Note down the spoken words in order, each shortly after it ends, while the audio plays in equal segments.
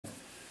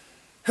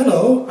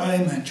Hello,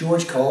 I'm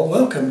George Coll.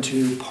 Welcome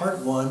to part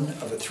one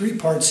of a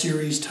three-part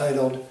series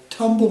titled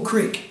Tumble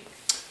Creek.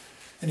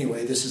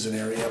 Anyway, this is an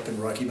area up in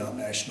Rocky Mountain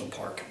National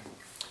Park.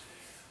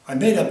 I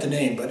made up the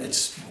name, but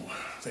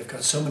they've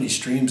got so many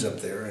streams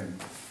up there and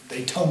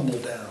they tumble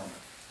down.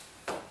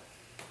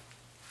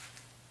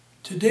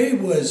 Today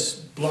was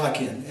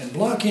block-in, and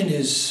block-in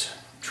is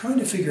trying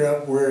to figure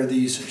out where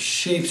these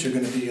shapes are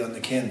going to be on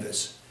the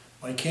canvas.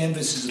 My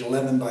canvas is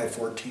 11 by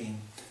 14,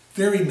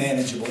 very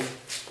manageable.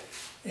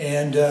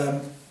 And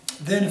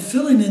then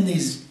filling in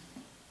these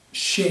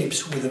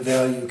shapes with a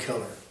value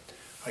color.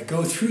 I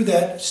go through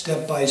that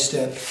step by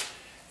step,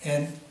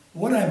 and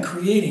what I'm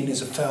creating is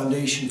a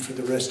foundation for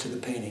the rest of the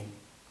painting.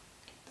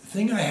 The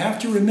thing I have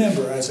to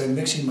remember as I'm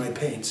mixing my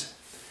paints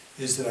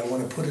is that I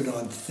want to put it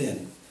on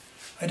thin.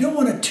 I don't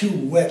want it too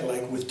wet,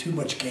 like with too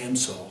much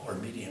Gamsol or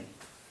medium.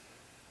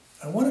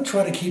 I want to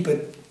try to keep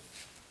it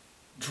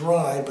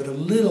dry but a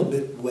little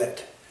bit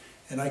wet.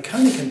 And I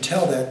kind of can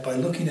tell that by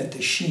looking at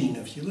the sheen.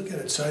 If you look at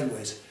it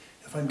sideways,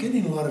 if I'm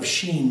getting a lot of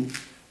sheen,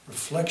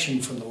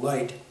 reflection from the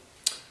light,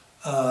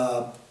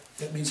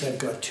 that means I've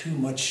got too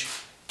much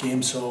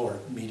Gamsol or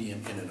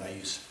medium in it. I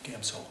use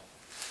Gamsol.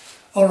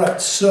 All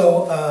right,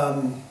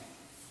 so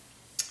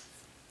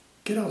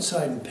get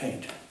outside and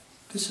paint.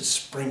 This is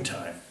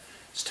springtime.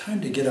 It's time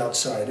to get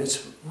outside.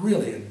 It's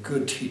really a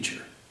good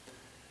teacher.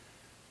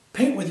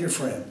 Paint with your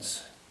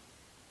friends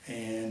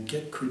and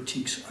get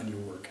critiques on your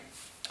work.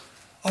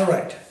 All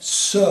right,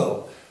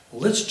 so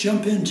let's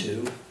jump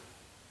into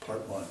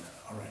part one.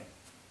 All right,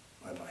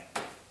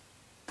 bye-bye.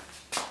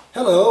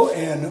 Hello,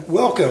 and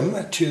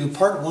welcome to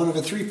part one of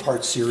a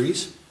three-part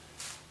series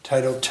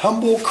titled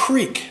Tumble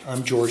Creek.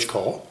 I'm George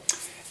Coll.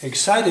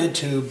 Excited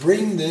to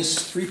bring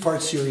this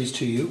three-part series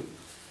to you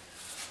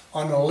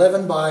on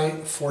 11 by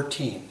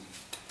 14.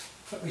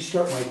 Let me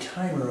start my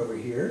timer over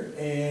here,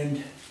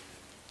 and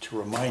to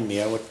remind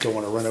me, I don't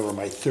want to run over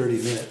my 30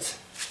 minutes.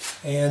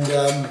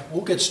 And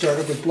we'll get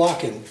started with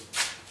block-in.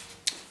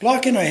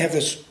 Block-in, I have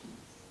this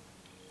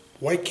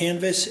white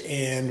canvas,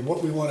 and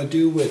what we want to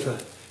do with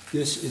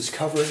this is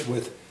cover it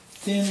with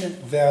thin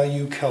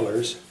value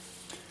colors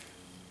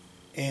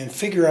and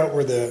figure out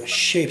where the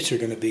shapes are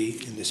going to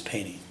be in this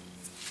painting.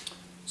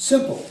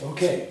 Simple,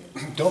 okay.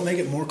 Don't make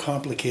it more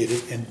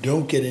complicated and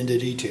don't get into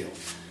detail.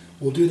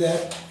 We'll do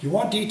that. If you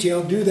want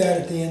detail, do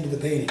that at the end of the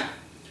painting.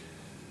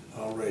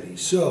 Alrighty,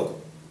 so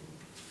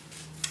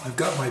I've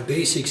got my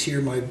basics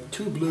here, my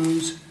two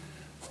blues,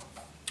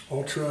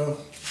 ultra,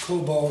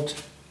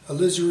 cobalt,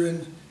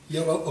 alizarin,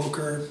 yellow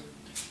ochre,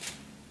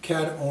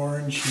 cad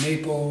orange,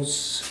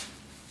 maples,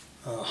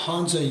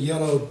 Hansa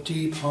yellow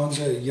deep,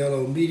 Hansa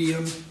yellow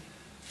medium,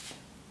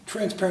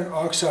 transparent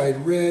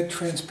oxide red,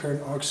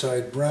 transparent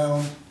oxide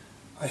brown.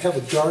 I have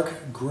a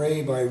dark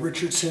gray by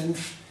Richardson,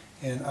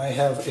 and I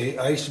have a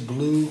ice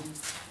blue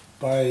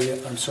by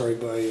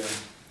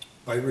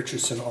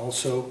Richardson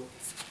also,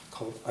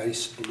 called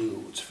Ice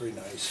Blue. It's very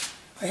nice.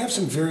 I have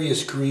some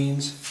various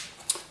greens.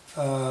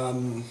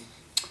 It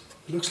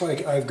looks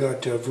like I've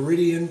got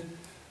Viridian,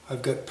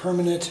 I've got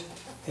Permanent,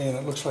 and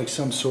it looks like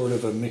some sort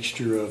of a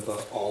mixture of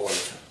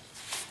olive.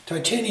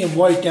 Titanium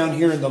white down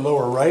here in the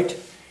lower right,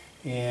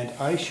 and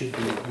I should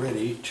be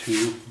ready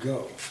to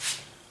go.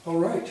 All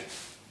right.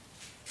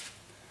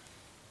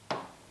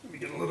 Let me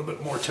get a little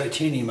bit more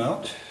titanium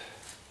out.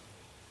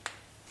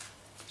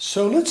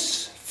 So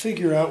let's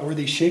figure out where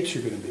these shapes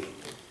are going to be.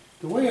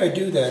 The way I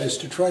do that is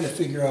to try to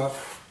figure out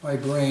my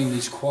brain,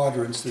 these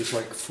quadrants. There's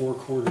like 4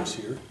 quarters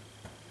here.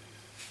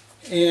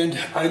 And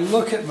I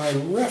look at my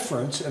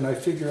reference and I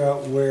figure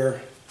out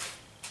where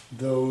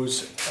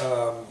those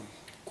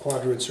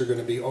quadrants are going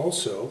to be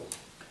also.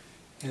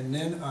 And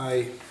then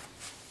I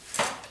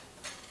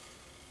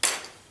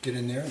get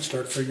in there and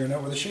start figuring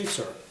out where the shapes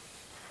are.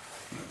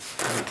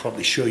 I can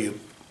probably show you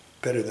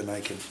better than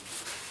I can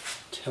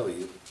tell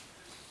you.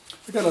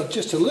 I've got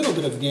just a little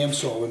bit of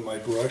Gamsol in my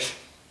brush.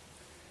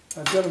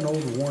 I've got an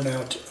old worn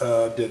out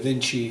Da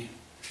Vinci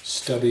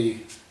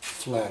stubby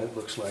flat, it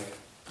looks like.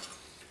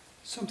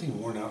 Something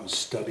worn out and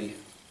stubby.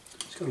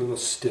 It's got a little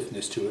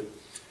stiffness to it.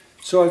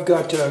 So I've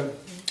got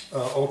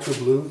ultra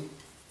blue.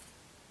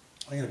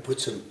 I'm going to put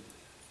some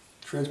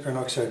transparent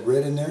oxide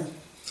red in there.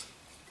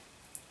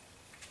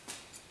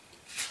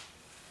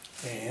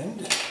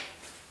 And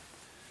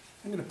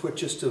I'm going to put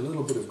just a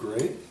little bit of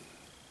gray,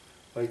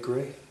 light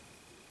gray.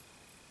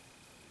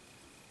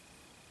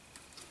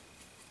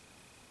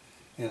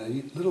 And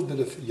a little bit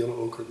of yellow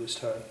ochre this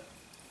time.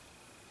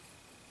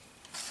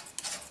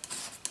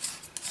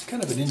 It's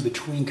kind of an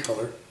in-between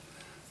color.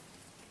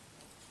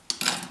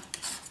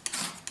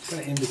 It's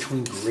kind of in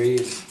between gray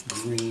and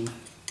green.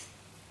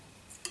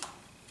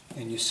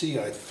 And you see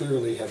I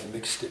thoroughly have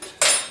mixed it.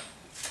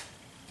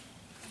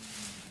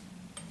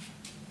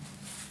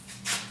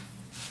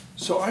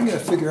 So I'm going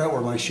to figure out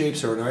where my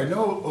shapes are. Now I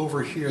know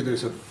over here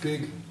there's a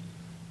big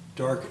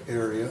dark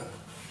area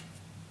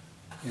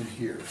in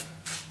here.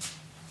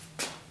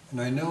 And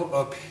I know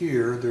up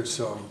here there's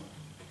some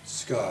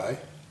sky.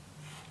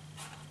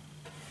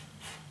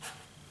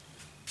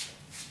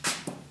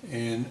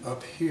 And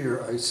up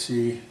here I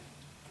see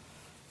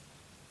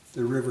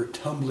the river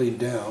tumbling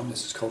down.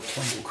 This is called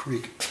Tumble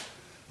Creek.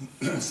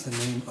 That's the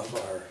name of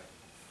our...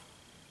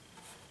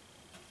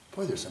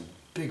 Boy, there's some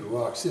big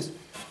rocks.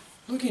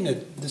 Looking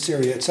at this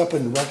area, it's up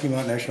in Rocky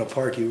Mountain National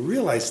Park, you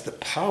realize the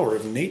power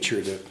of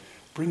nature to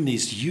bring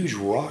these huge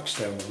rocks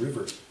down the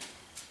river.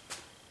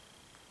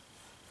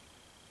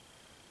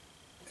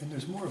 And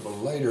there's more of a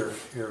lighter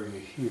area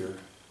here,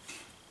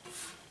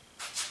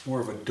 more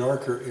of a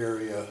darker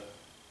area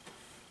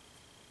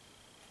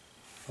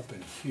up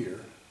in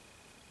here.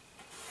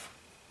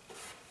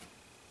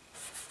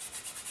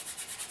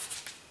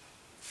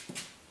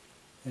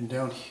 And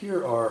down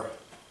here are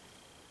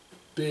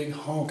big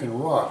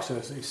honkin' rocks,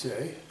 as they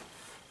say.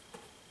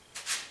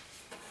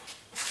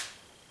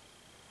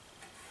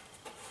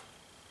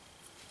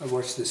 I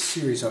watched this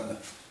series on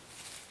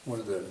one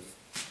of the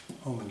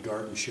home and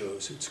garden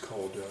shows. It's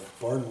called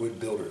Barnwood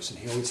Builders, and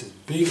he always says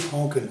big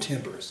honkin'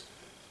 timbers.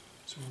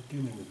 So we're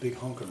dealing with big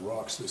honkin'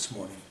 rocks this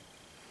morning.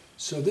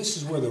 So this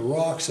is where the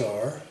rocks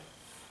are.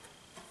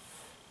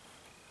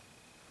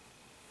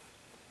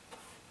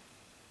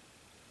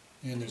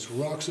 And there's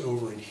rocks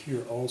over in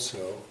here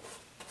also.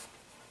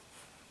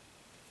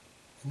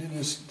 And then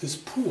there's this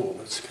pool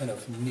that's kind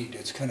of neat.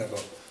 It's kind of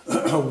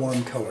a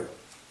warm color.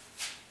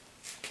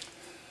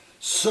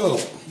 So,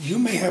 you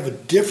may have a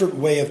different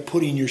way of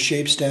putting your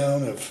shapes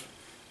down, of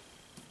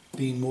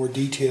being more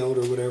detailed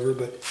or whatever,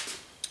 but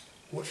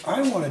what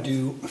I want to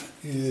do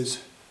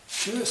is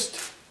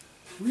just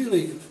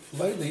really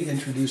lightly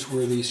introduce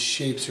where these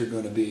shapes are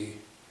going to be.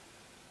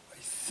 I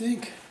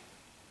think,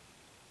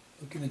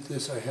 looking at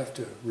this, I have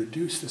to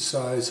reduce the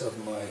size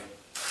of my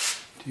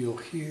deal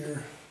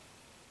here,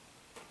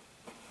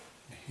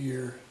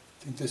 here.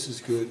 I think this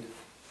is good.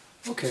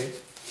 Okay.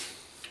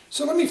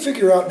 So let me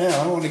figure out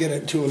now, I want to get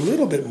into a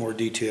little bit more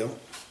detail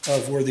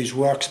of where these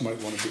rocks might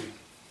want to be.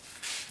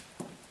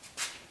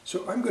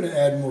 So I'm going to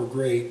add more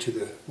gray to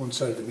the one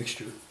side of the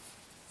mixture.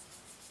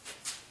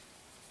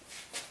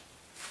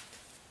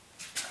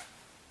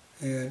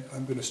 And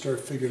I'm going to start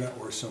figuring out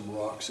where some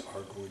rocks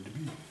are going to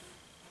be.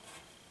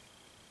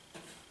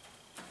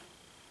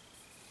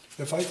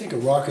 If I think a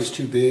rock is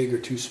too big or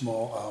too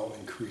small, I'll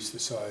increase the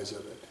size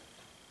of it.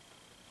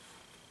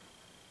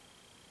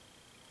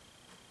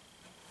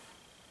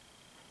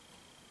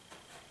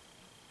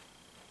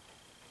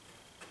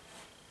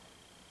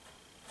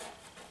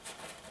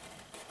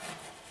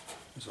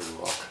 There's a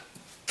rock.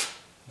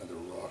 Another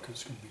rock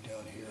is going to be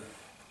down here.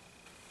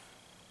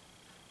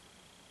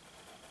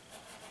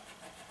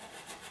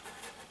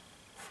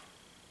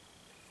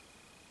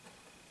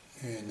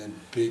 And then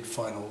big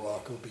final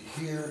rock will be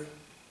here.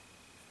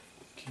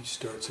 He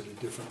starts at a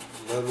different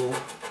level.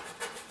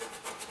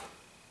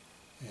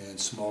 And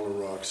smaller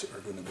rocks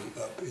are going to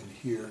be up in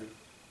here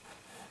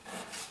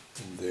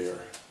and there.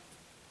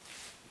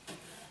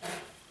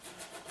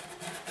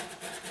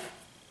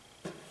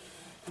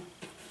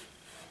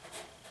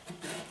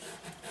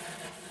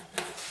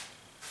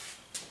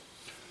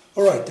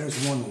 All right,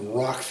 there's one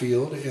rock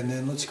field, and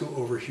then let's go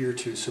over here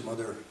to some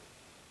other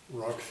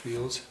rock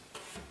fields.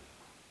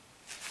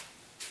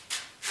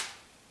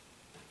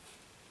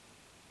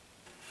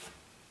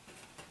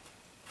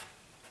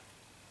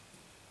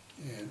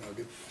 And I'll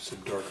get some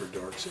darker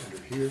darks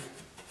under here.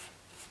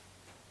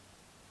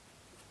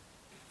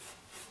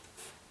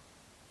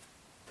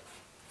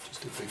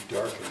 Just a big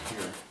dark in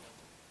here,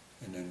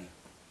 and then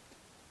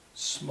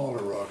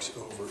smaller rocks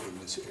over in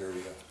this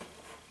area,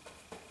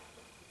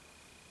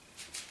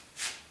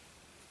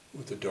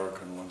 with the dark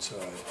on one side.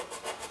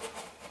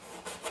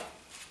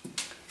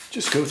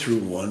 Just go through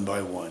one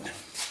by one.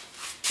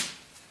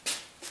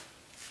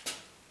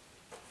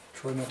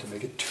 Try not to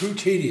make it too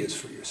tedious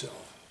for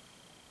yourself.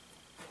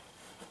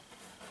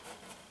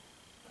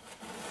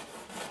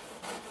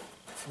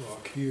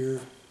 Rock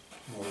here,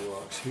 more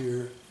rocks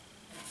here,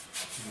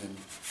 and then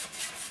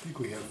I think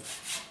we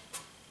have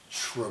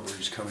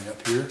shrubberies coming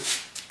up here.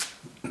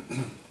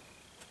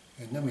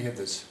 And then we have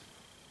this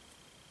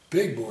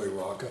big boy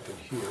rock up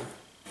in here.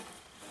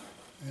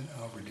 And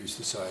I'll reduce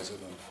the size of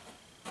them.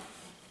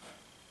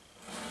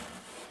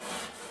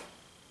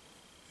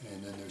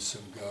 And then there's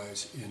some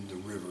guys in the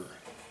river.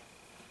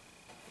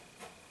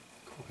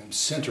 Call him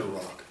Center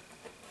Rock.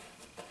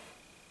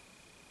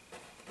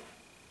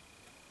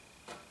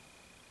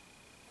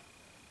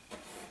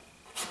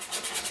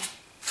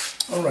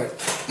 All right.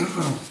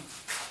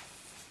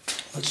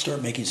 Let's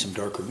start making some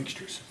darker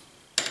mixtures.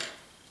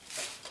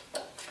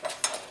 I'm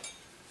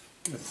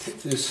going to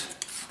pick this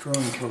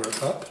drawing color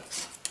up.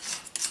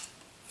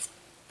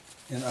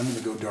 And I'm going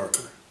to go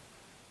darker.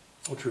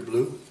 Ultra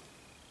blue,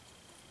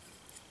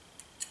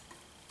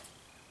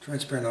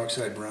 transparent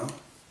oxide brown,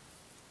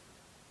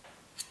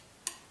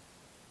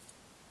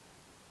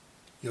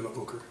 yellow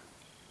ochre.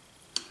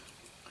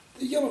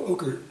 The yellow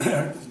ochre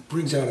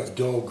brings out a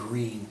dull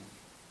green.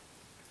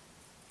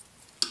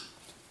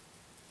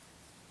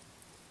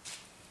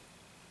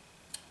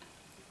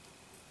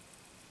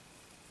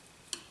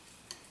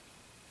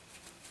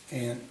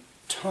 And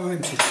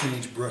time to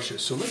change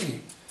brushes. So let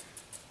me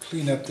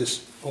clean up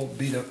this old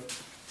beat up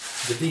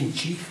Da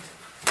Vinci.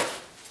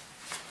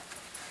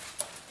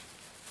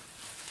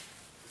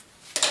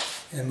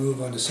 and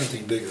move on to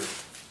something bigger.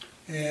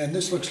 And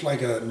this looks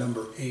like a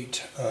number 8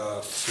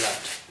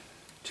 flat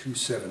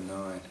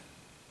 279.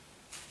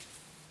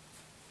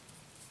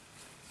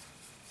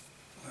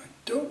 I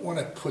don't want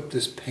to put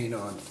this paint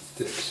on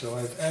thick, so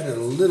I've added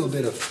a little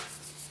bit of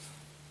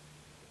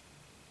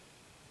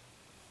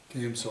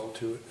game salt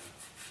to it.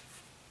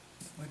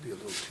 Might be a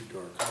little too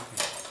dark.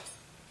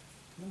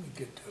 Let me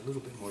get a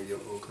little bit more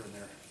yellow ochre in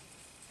there.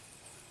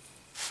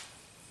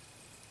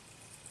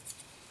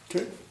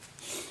 Okay.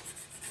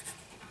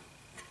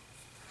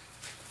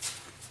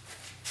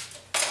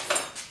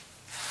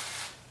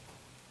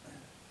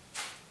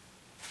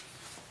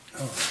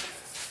 All right.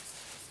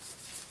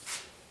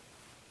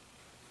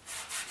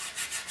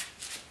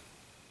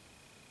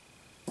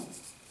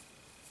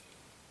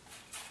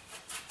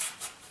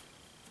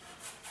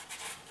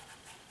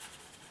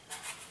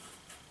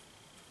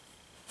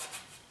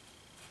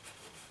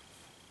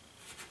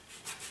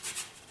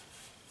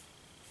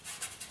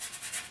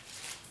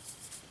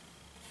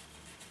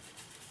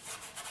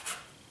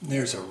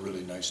 There's a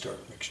really nice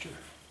dark mixture.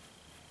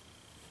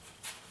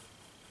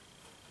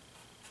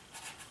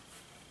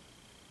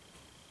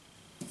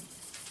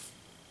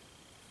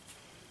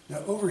 Now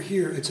over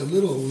here it's a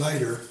little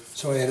lighter,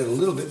 so I added a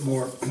little bit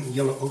more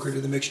yellow ochre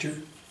to the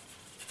mixture.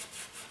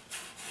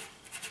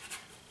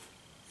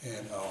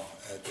 And I'll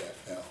add that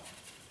now.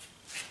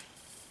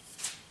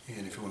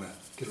 And if you want to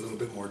get a little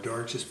bit more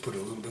dark, just put a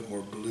little bit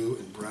more blue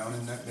and brown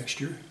in that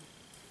mixture.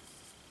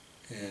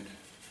 And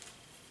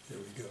there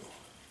we go.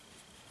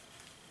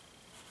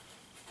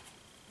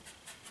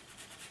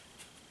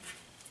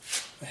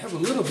 I have a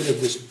little bit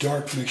of this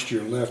dark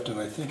mixture left, and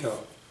I think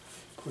I'll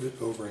put it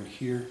over in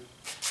here,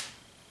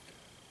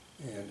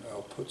 and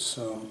I'll put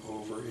some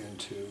over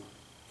into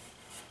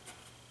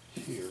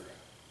here.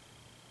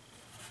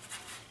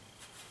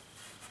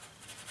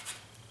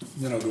 And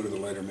then I'll go to the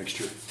lighter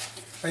mixture.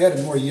 I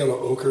added more yellow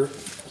ochre,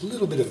 a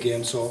little bit of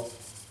Gansol,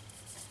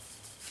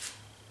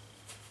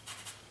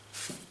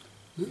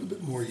 a little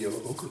bit more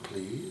yellow ochre,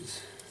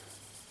 please,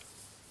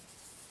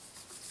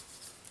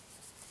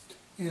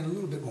 and a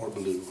little bit more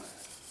blue.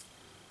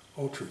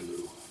 Ultra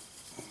blue.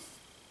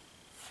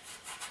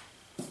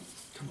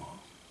 Come on,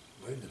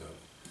 lighten it up.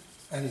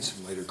 I need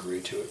some lighter gray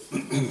to it.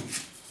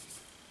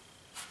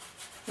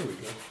 There we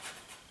go.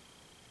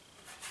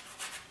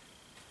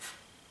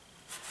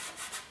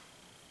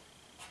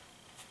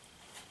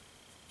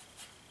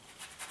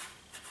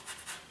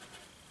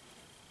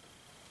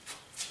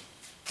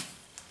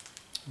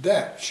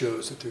 That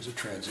shows that there's a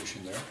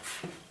transition there.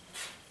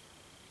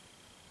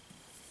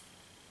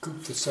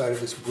 Goop the side of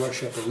this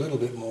brush up a little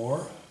bit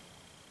more.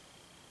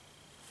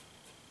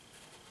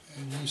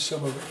 And use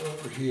some of it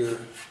over here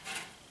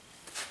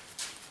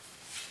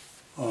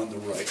on the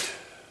right.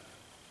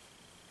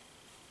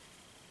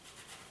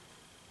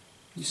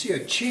 You see, I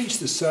changed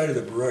the side of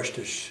the brush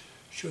to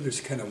show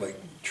there's kind of like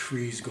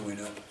trees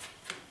going up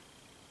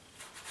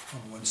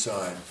on one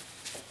side.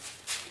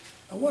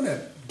 I want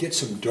to get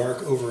some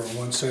dark over on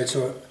one side,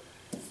 so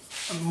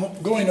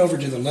I'm going over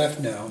to the left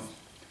now,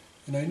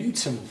 and I need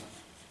some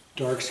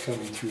darks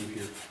coming through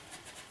here.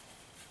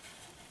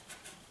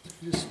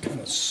 Just kind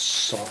of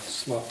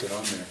slopped it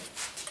on there.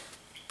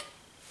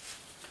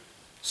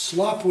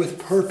 Slop with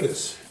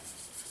purpose.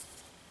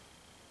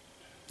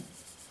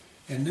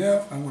 And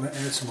now I want to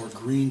add some more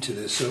green to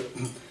this. So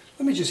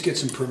let me just get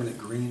some permanent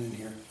green in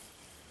here.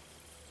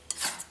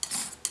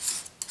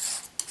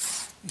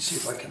 Let me see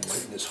if I can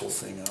lighten this whole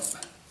thing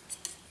up.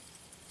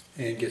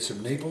 And get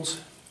some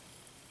Naples.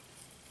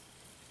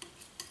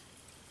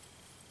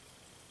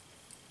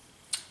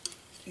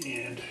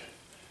 And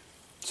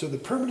so the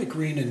permanent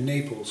green and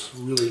Naples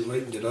really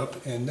lightened it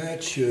up, and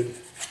that should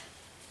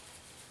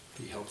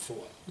be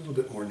helpful. A little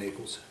bit more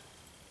Naples.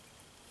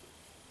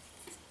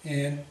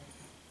 And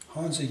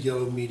Hansa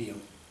Yellow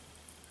Medium.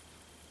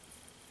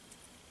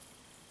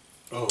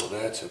 Oh,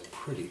 that's a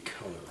pretty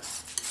color.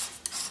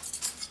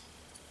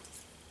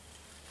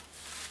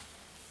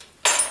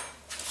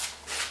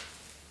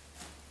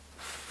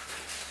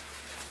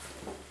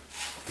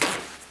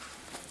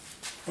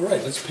 All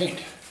right, let's paint.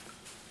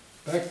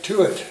 Back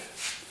to it.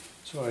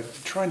 So I'm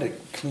trying to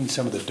clean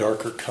some of the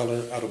darker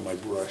color out of my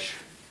brush.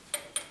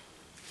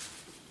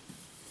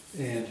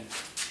 And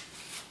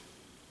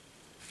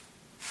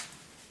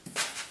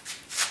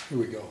here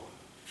we go.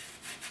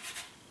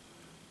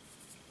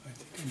 I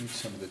think I need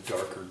some of the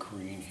darker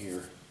green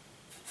here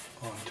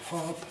on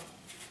top.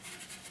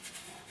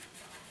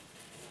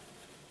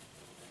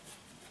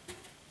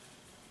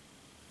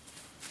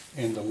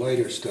 And the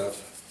lighter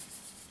stuff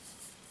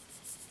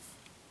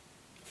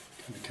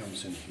kind of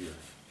comes in here.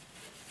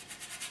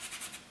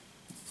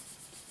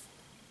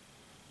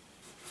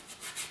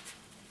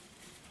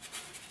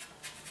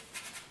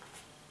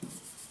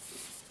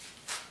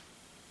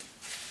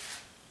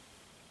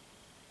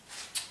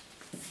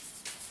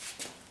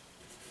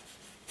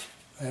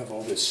 I have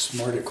all this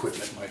smart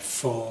equipment, my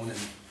phone and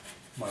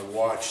my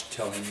watch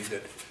telling me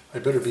that I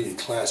better be in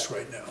class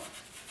right now.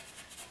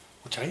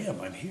 Which I am,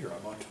 I'm here,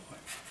 I'm on time.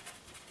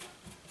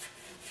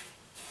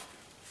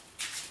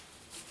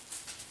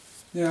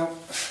 Now,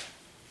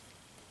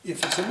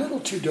 if it's a little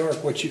too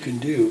dark, what you can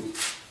do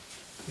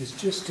is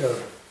just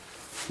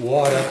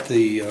wad up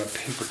the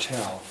paper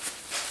towel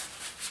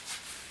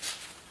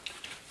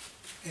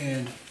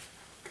and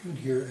come in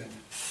here and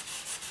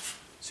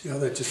see how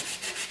that just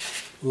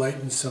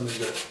lightens some of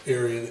the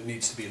area that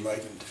needs to be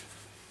lightened,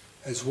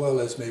 as well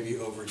as maybe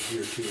over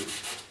here too.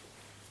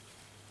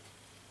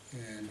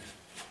 And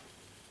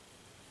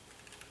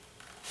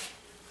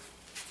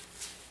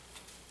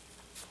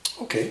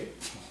okay,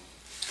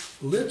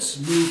 let's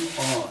move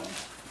on.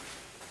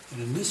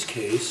 And in this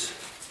case,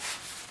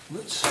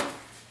 let's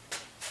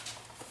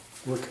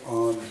work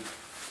on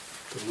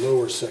the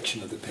lower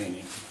section of the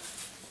painting.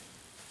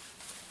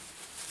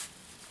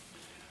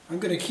 I'm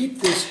going to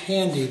keep this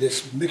handy,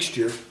 this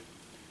mixture,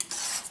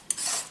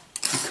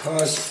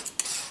 because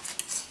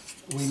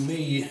we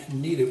may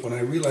need it when I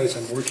realize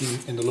I'm working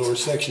in the lower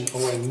section.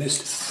 Oh, I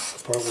missed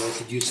a part where I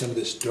could use some of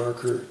this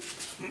darker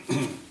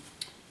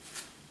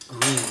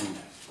green.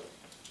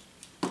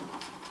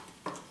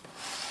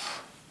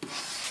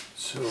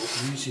 So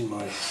I'm using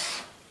my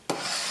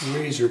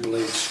razor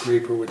blade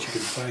scraper, which you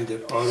can find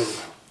at auto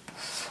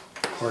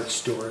parts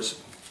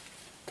stores,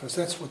 because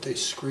that's what they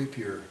scrape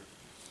your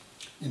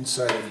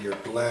inside of your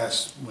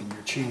glass when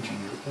you're changing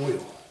your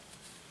oil.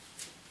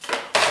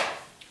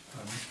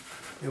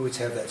 They always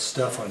have that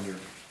stuff on your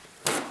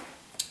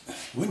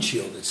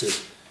windshield that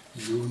says,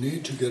 you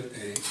need to get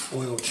an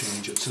oil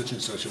change at such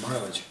and such a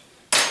mileage.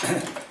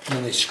 And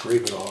then they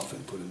scrape it off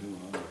and put a new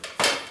one on there.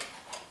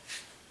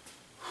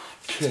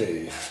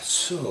 Okay,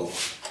 so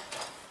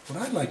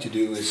what I'd like to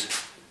do is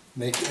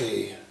make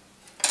a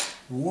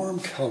warm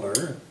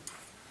color,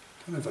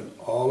 kind of an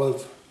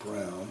olive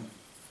brown.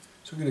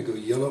 So I'm going to go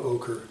yellow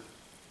ochre,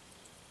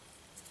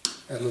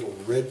 add a little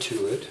red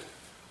to it,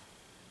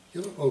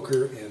 yellow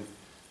ochre and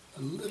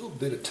a little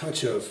bit, a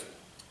touch of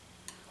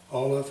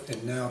olive,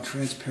 and now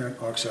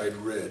transparent oxide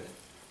red.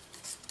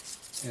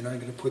 And I'm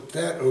going to put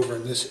that over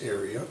in this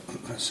area,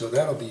 so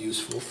that'll be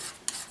useful.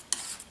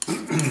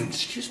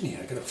 Excuse me,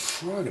 I got a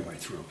frog in my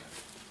throat.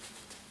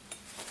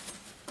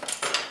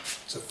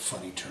 It's a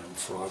funny term,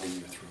 frog in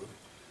your throat.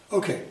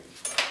 Okay,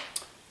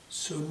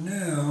 so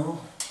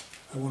now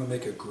I want to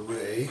make a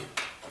gray,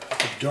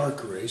 a dark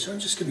gray, so I'm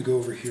just going to go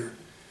over here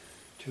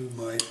to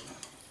my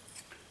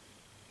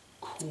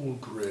cool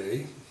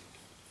gray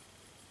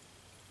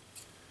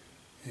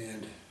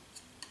and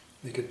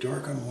make it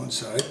dark on one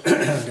side.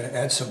 I'm going to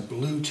add some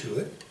blue to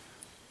it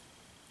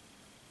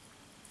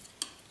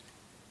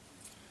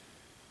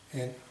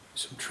and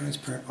some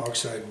transparent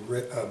oxide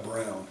red,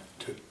 brown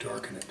to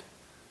darken it.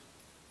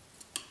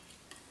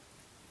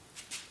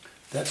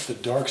 That's the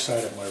dark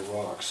side of my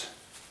rocks.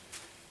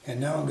 And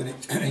now I'm going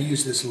to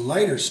use this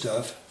lighter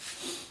stuff,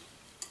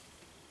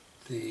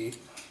 the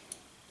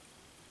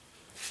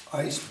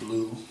ice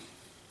blue,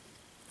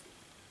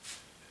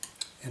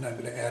 and I'm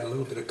going to add a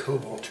little bit of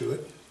cobalt to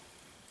it,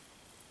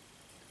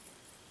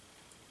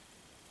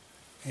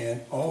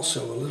 and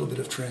also a little bit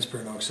of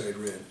transparent oxide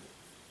red.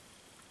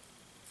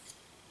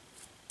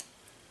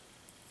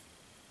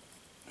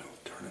 Oh,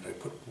 darn it, I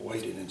put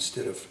white in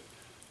instead of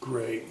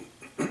gray.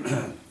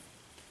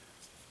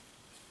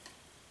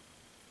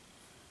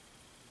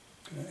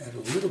 I'm going to add a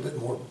little bit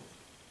more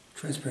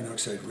transparent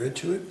oxide red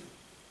to it.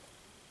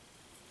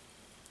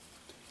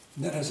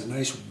 And that has a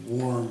nice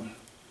warm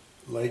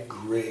light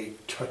gray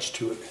touch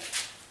to it.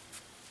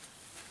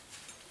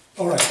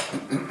 All right.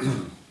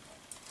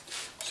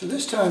 So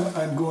this time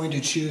I'm going to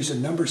choose a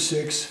number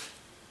 6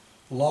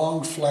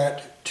 long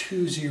flat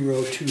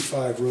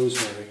 2025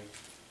 rosemary.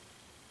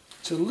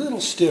 It's a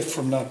little stiff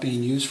from not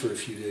being used for a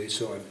few days,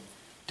 so I'm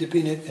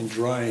dipping it and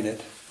drying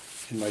it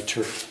in my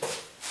turf.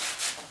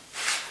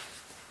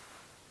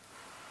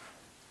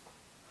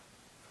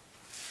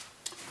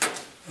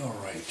 All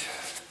right,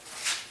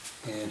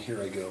 and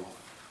here I go.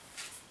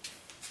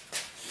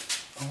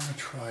 I want to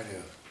try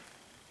to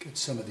get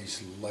some of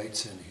these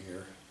lights in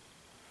here,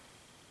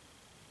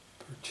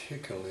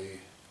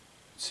 particularly,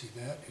 see,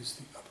 that is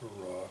the upper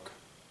rock.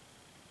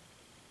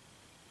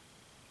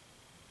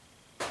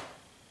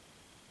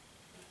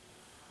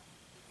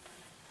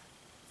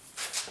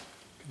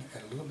 I'm going to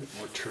add a little bit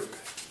more turp,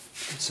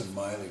 get some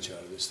mileage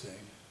out of this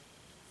thing.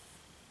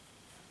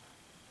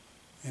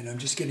 And I'm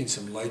just getting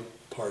some light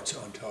parts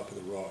on top of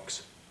the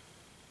rocks.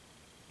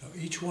 Now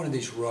each one of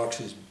these rocks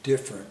is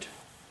different,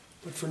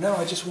 but for now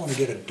I just want to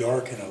get a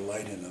dark and a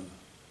light in them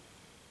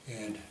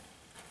and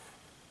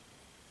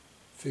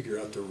figure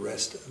out the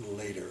rest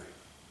later.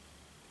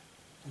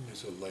 And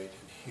there's a light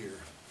in here.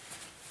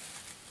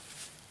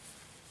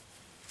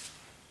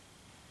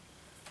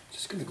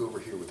 Just going to go over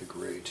here with the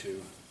gray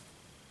too.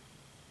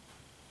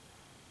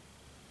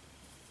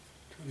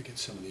 Try to get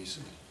some of these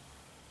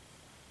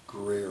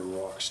grayer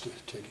rocks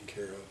taken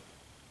care of.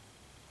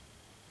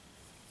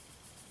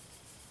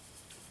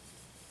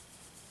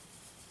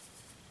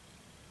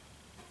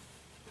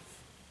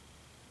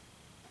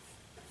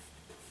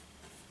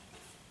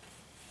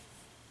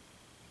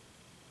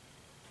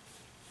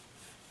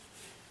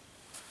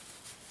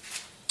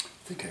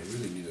 I think I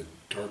really need a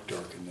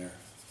dark in there.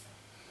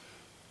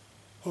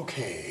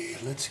 Okay,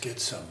 let's get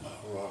some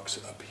rocks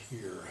up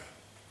here.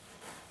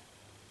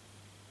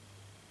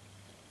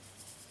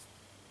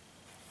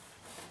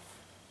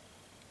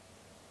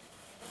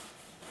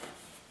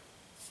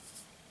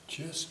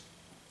 Just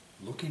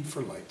looking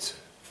for lights.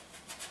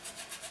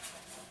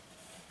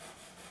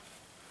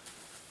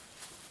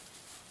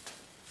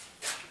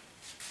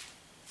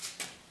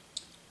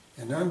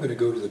 And now I'm going to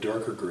go to the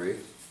darker gray,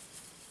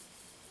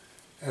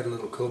 add a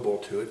little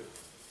cobalt to it,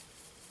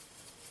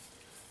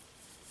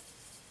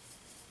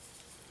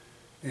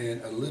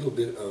 and a little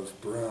bit of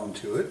brown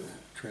to it,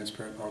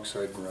 transparent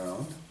oxide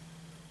brown.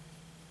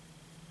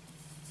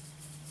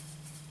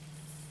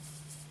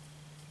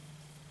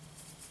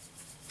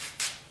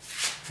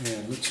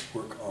 And let's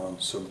work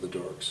on some of the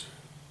darks.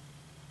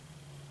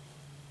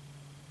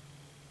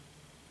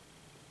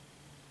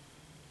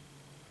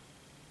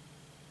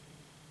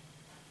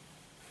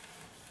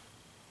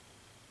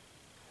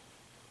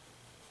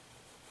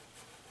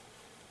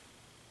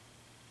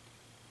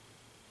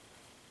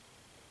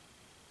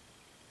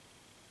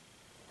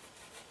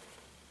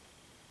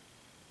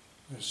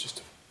 There's just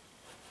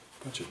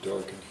a bunch of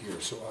dark in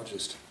here, so I'll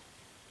just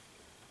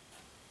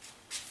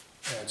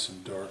add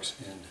some darks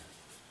in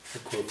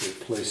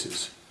appropriate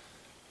places.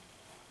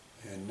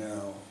 And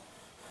now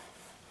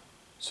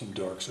some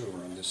darks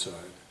over on this side.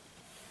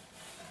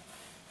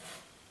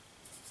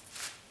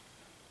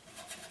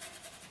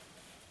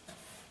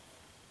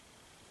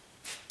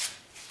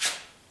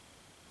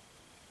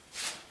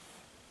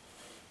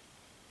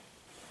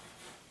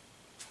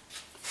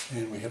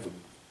 And we have a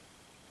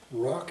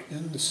rock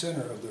in the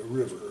center of the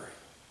river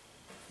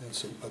and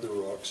some other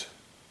rocks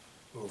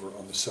over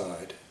on the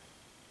side.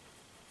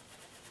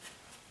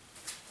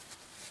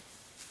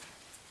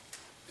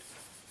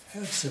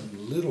 Have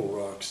some little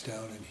rocks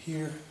down in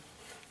here,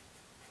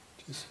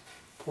 just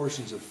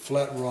portions of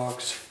flat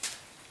rocks.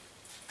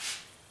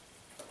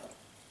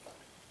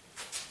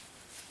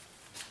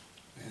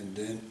 And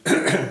then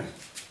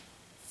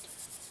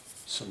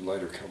some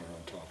lighter color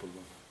on top of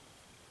them.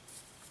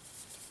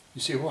 You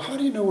say, well, how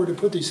do you know where to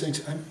put these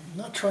things? I'm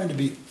not trying to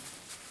be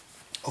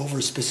over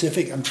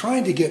specific. I'm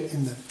trying to get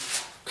in the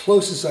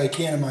closest I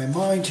can in my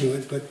mind to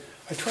it, but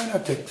I try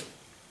not to,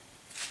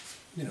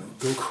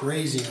 go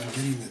crazy on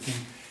getting the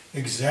thing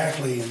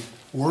exactly and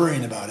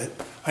worrying about it.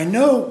 I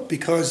know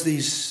because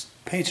these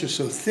paints are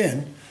so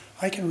thin,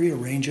 I can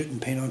rearrange it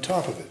and paint on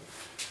top of it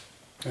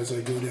as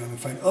I go down and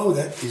find, oh,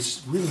 that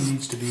really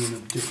needs to be in a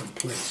different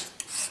place.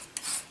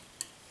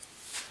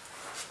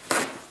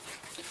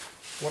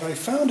 What I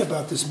found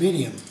about this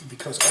medium,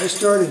 because I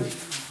started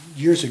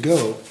years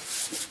ago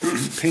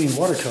painting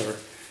watercolor,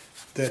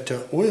 that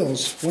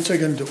oils, once I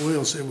got into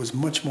oils, it was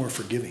much more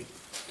forgiving.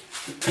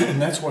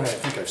 And that's why I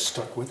think I've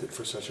stuck with it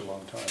for such a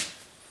long time.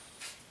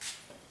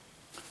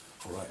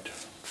 All right.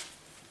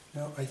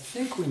 Now I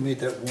think we made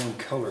that warm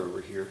color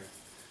over here,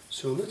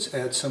 so let's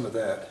add some of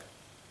that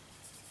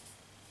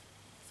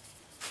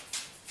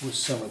with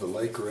some of the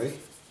light gray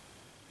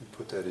and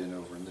put that in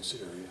over in this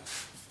area.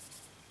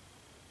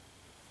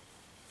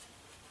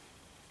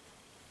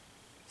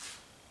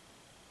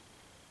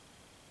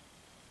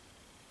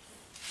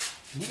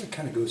 And then it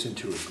kind of goes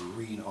into a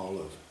green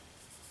olive.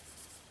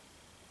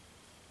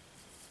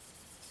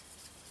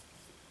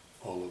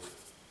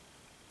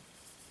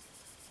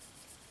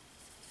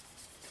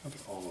 Kind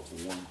of an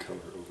olive warm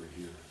color over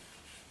here.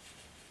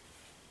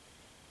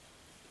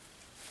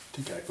 I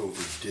think I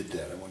overdid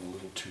that. I went a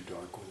little too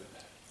dark with it.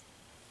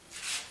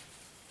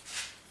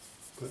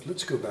 But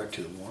let's go back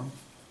to the warm.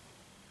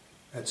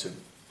 Add some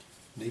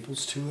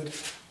Naples to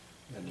it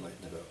and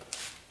lighten it up.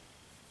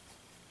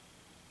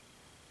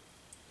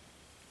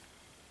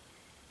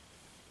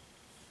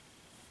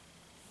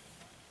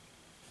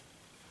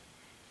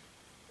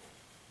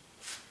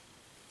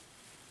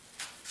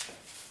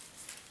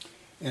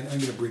 And I'm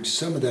going to bring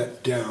some of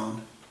that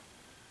down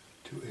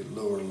to a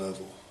lower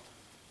level,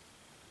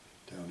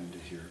 down into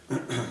here.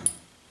 As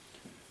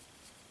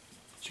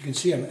you can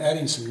see, I'm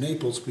adding some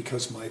Naples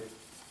because my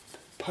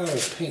pile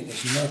of paint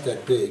is not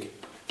that big,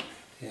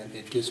 and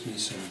it gives me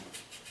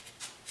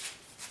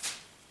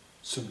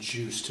some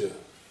juice to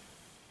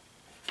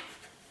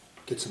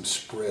get some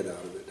spread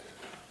out of it.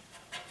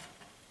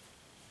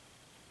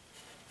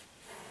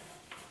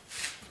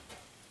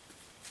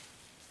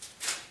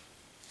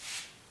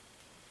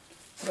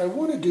 What I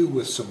want to do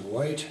with some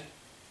white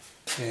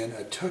and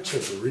a touch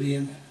of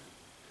Viridian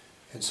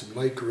and some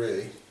light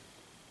gray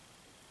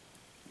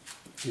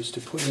is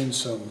to put in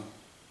some,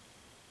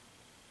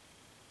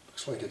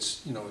 looks like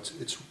it's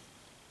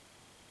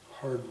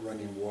hard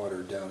running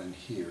water down in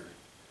here.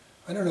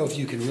 I don't know if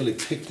you can really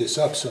pick this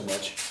up so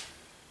much,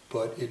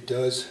 but it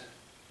does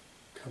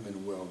come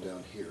in well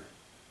down here.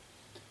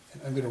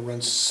 And I'm going to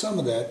run some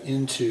of that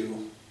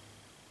into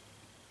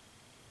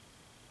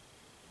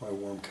my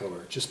warm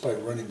color, just by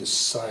running the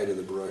side of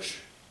the brush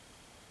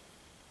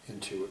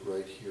into it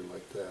right here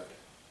like that.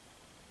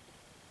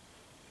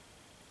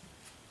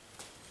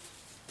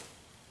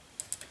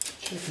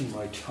 Checking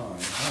my time,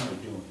 how am I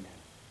doing?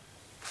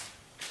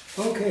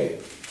 Okay,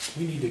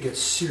 we need to get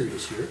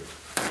serious here.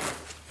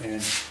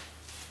 and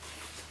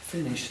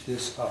finish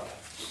this up.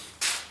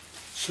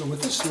 So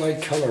with this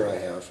light color I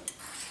have,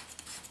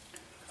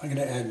 I'm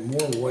going to add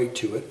more white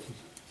to it.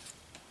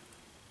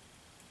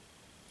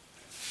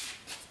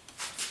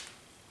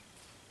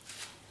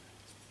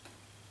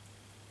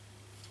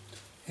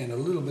 And a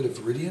little bit of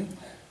Viridian,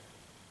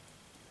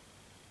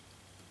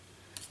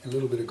 and a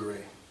little bit of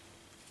gray.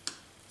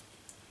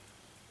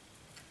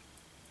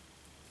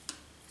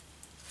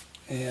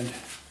 And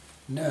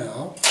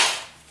now,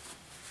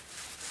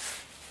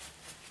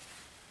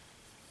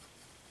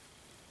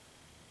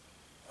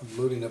 I'm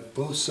loading up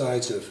both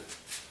sides of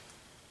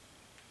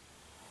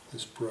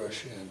this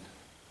brush and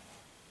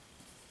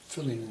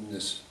filling in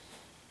this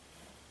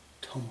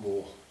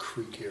Tumble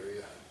Creek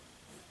area.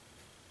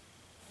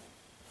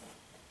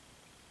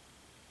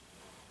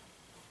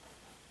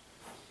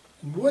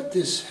 And what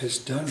this has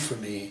done for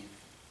me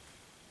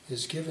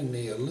is given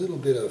me a little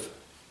bit of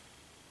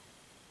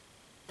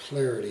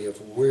clarity of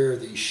where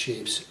these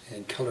shapes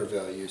and color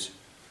values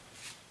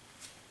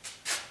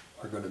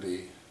are going to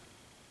be.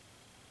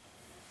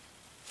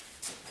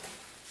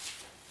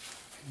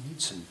 I need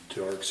some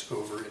darks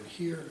over in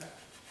here.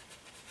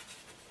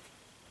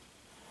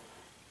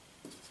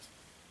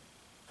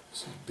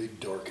 This is a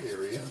big dark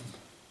area.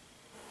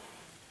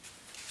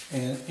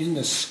 And in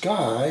the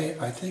sky,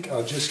 I think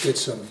I'll just get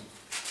some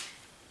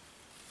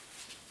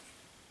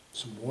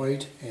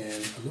white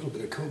and a little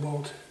bit of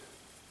cobalt,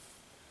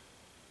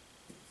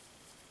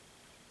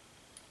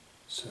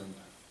 some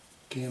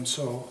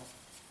Gamsol,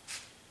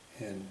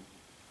 and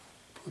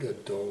put a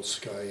dull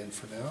sky in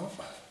for now.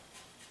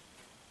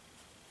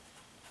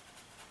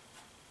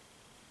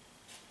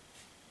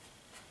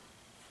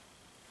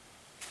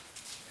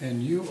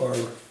 And you are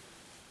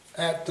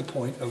at the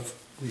point of,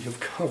 we have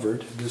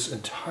covered this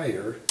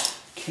entire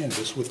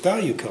canvas with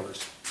value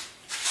colors.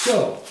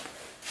 So,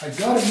 I've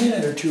got a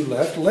minute or two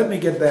left. Let me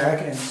get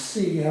back and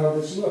see how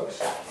this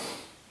looks.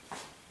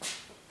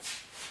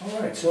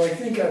 Alright, so I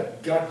think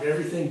I've got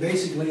everything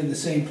basically in the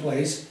same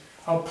place.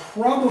 I'll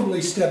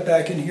probably step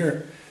back in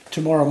here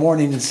tomorrow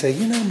morning and say,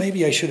 you know,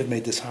 maybe I should have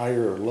made this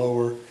higher or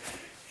lower.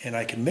 And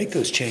I can make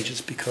those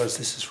changes because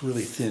this is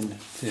really thin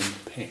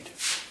paint.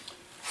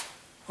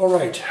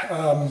 Alright,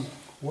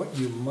 what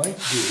you might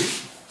do,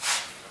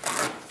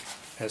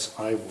 as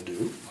I will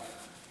do,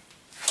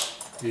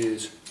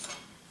 is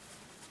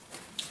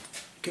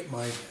get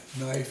my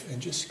knife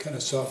and just kind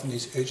of soften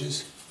these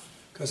edges,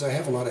 because I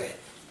have a lot of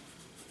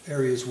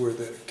areas where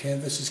the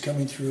canvas is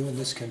coming through, and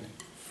this can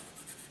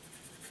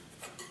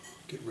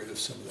get rid of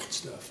some of that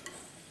stuff.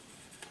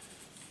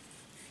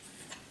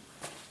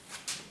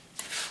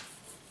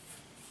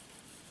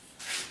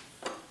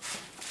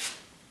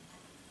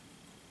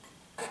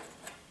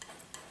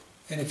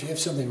 And if you have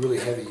something really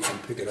heavy, you can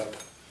pick it up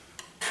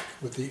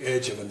with the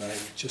edge of a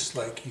knife, just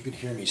like you can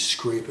hear me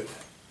scrape it.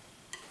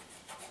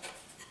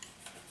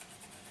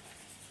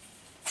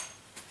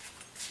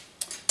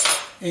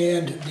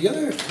 And the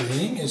other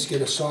thing is get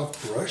a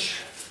soft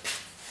brush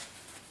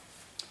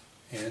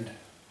and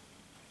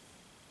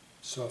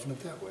soften it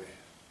that way.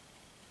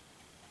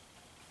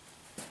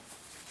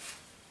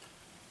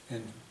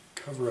 And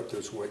cover up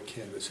those white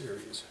canvas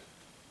areas.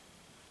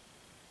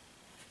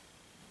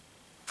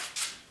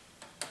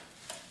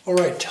 All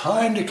right,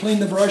 time to clean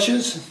the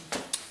brushes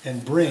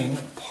and bring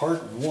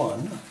part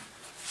one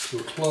to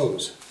a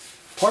close.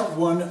 Part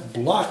one,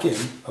 blocking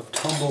of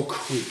Tumble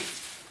Creek.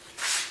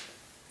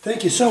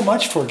 Thank you so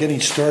much for getting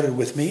started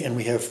with me, and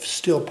we have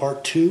still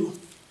part 2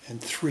 and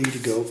 3 to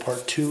go.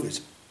 Part 2 is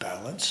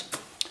balance.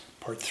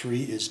 Part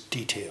 3 is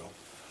detail.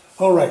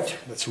 All right,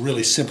 that's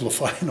really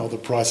simplifying all the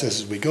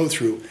processes we go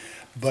through,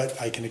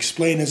 but I can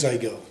explain as I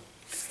go.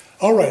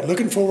 All right,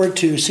 looking forward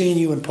to seeing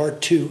you in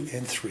part 2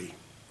 and 3.